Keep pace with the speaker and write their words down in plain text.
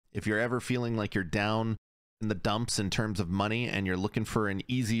If you're ever feeling like you're down in the dumps in terms of money and you're looking for an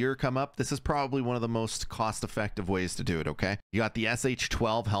easier come up, this is probably one of the most cost-effective ways to do it, okay? You got the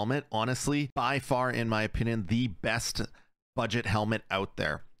SH12 helmet. Honestly, by far, in my opinion, the best budget helmet out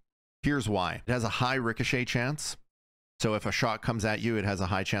there. Here's why. It has a high ricochet chance. So if a shot comes at you, it has a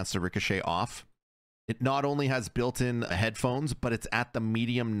high chance to ricochet off. It not only has built-in headphones, but it's at the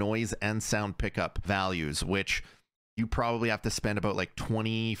medium noise and sound pickup values, which you probably have to spend about like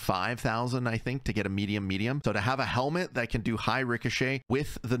 25,000, I think, to get a medium. So to have a helmet that can do high ricochet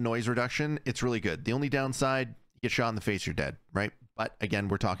with the noise reduction, it's really good. The only downside, you get shot in the face, you're dead, right? But again,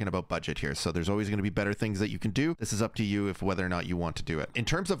 we're talking about budget here, so there's always going to be better things that you can do. This is up to you if whether or not you want to do it. In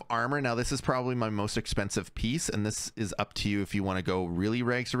terms of armor, now this is probably my most expensive piece, and this is up to you if you want to go really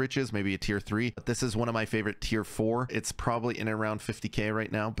rags to riches, maybe a tier 3. But this is one of my favorite tier 4. It's probably in around 50k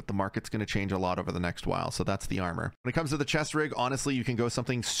right now, but the market's going to change a lot over the next while. So that's the armor. When it comes to the chest rig, honestly, you can go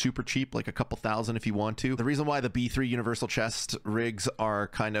something super cheap, like a couple thousand if you want to. The reason why the B3 universal chest rigs are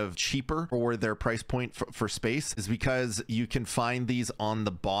kind of cheaper for their price point for space is because you can find these on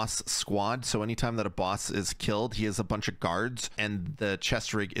the boss squad. So anytime that a boss is killed, he has a bunch of guards, and the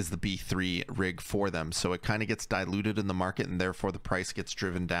chest rig is the B3 rig for them. So it kind of gets diluted in the market, and therefore the price gets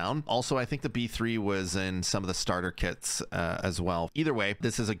driven down. Also, I think the B3 was in some of the starter kits as well. Either way,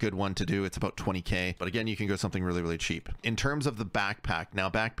 this is a good one to do. It's about 20k, but again, you can go something really, really cheap. In terms of the backpack, now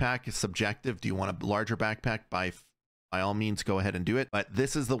backpack is subjective. Do you want a larger backpack? By all means, go ahead and do it. But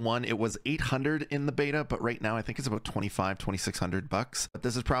this is the one. It was 800 in the beta, but right now I think it's about 2,600 bucks. But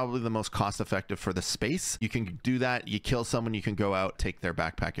this is probably the most cost effective for the space. You can do that. You kill someone, you can go out, take their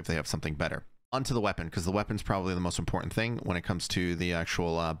backpack if they have something better. Onto the weapon, because the weapon's probably the most important thing when it comes to the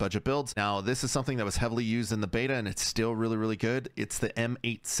actual budget builds. Now, this is something that was heavily used in the beta, and it's still really, really good. It's the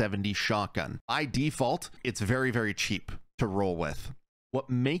M870 shotgun. By default, it's very, very cheap to roll with. What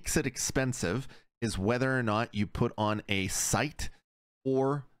makes it expensive is whether or not you put on a sight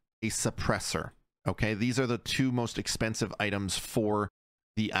or a suppressor. Okay, these are the two most expensive items for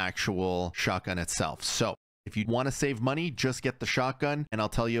the actual shotgun itself. So if you want to save money, just get the shotgun, and I'll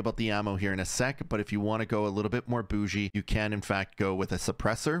tell you about the ammo here in a sec. But if you want to go a little bit more bougie, you can in fact go with a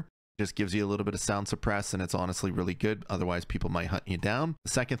suppressor. Just gives you a little bit of sound suppress, and it's honestly really good. Otherwise, people might hunt you down.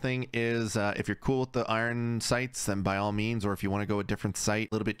 The second thing is if you're cool with the iron sights, then by all means, or if you want to go a different sight,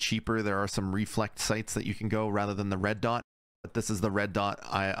 a little bit cheaper, there are some reflect sights that you can go rather than the red dot. But this is the red dot.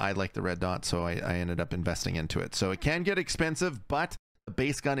 I like the red dot, so I ended up investing into it. So it can get expensive, but the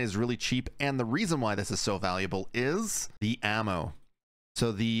base gun is really cheap. And the reason why this is so valuable is the ammo.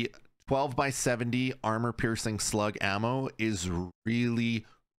 So the 12x70 armor piercing slug ammo is really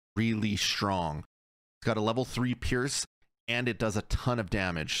strong. It's got a level 3 pierce, and it does a ton of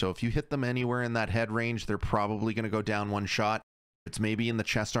damage. So if you hit them anywhere in that head range, they're probably going to go down one shot. It's maybe in the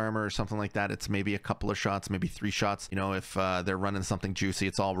chest armor or something like that. It's maybe a couple of shots, maybe 3 shots. You know, if they're running something juicy,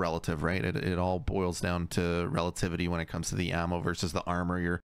 it's all relative, right? It all boils down to relativity when it comes to the ammo versus the armor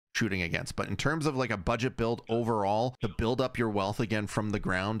you're shooting against. But in terms of like a budget build overall, to build up your wealth again from the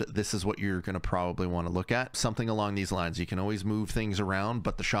ground, this is what you're going to probably want to look at. Something along these lines. You can always move things around,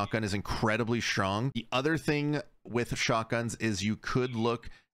 but the shotgun is incredibly strong. The other thing with shotguns is you could look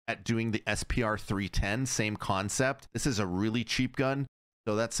at doing the SPR 310, same concept. This is a really cheap gun,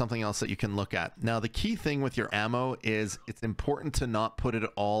 so that's something else that you can look at. Now, the key thing with your ammo is it's important to not put it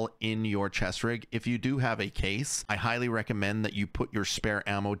all in your chest rig. If you do have a case, I highly recommend that you put your spare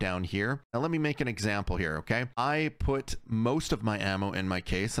ammo down here. Now, let me make an example here, okay? I put most of my ammo in my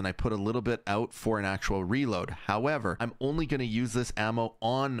case, and I put a little bit out for an actual reload. However, I'm only going to use this ammo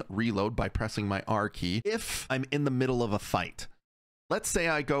on reload by pressing my R key if I'm in the middle of a fight. Let's say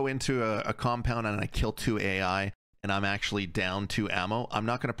I go into a compound and I kill 2 AI, and I'm actually down 2 ammo. I'm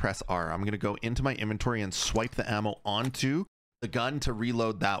not going to press R. I'm going to go into my inventory and swipe the ammo onto the gun to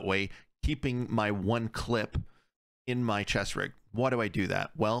reload that way, keeping my 1 clip in my chest rig. Why do I do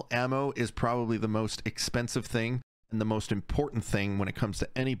that? Well, ammo is probably the most expensive thing and the most important thing when it comes to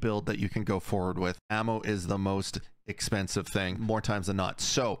any build that you can go forward with. Ammo is the most expensive thing more times than not.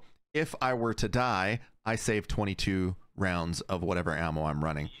 So if I were to die, I save 22 rounds of whatever ammo I'm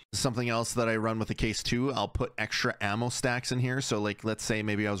running. Something else that I run with the case too, I'll put extra ammo stacks in here. So like, let's say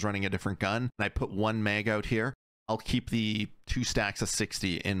maybe I was running a different gun and I put 1 mag out here. I'll keep the 2 stacks of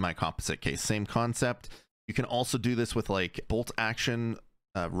 60 in my composite case. Same concept. You can also do this with like bolt action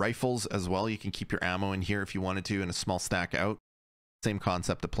rifles as well. You can keep your ammo in here if you wanted to, and a small stack out. Same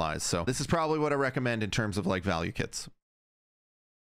concept applies. So this is probably what I recommend in terms of like value kits.